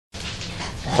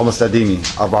حمص القديمة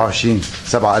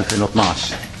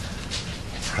 24/7/2012.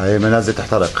 هاي منازل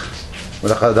تحترق،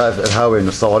 ولقد دائف إرهاوي من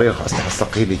الصواريخ والأسلحة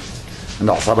الثقيلة من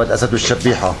عصابات الأسد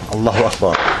والشبيحة. الله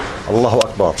أكبر، الله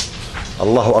أكبر،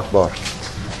 الله أكبر،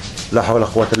 لا حول ولا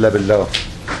قوة إلا بالله.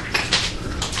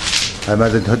 هاي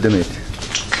منازل تهدمت،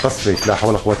 قصفت، لا حول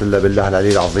ولا قوة إلا بالله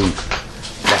العلي العظيم.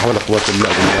 لا حول ولا قوة إلا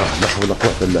بالله، لا حول ولا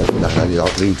قوة إلا بالله العلي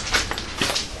العظيم.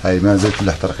 هاي منازل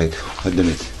كلها احترقت،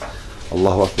 هدمت.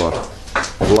 الله أكبر،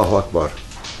 الله أكبر،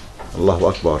 الله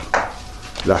أكبر،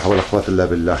 لا حول ولا قوة إلا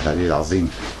بالله العلي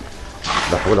العظيم.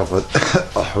 لا حول ولا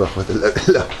قوة إلا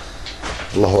بالله.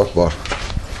 الله أكبر،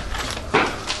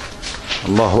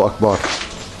 الله أكبر.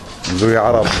 انظروا يا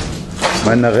عرب،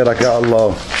 ما لنا غيرك يا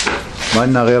الله، ما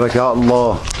لنا غيرك يا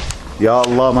الله، يا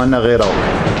الله ما لنا غيرك.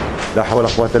 لا حول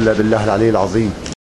ولا قوة إلا بالله العلي العظيم.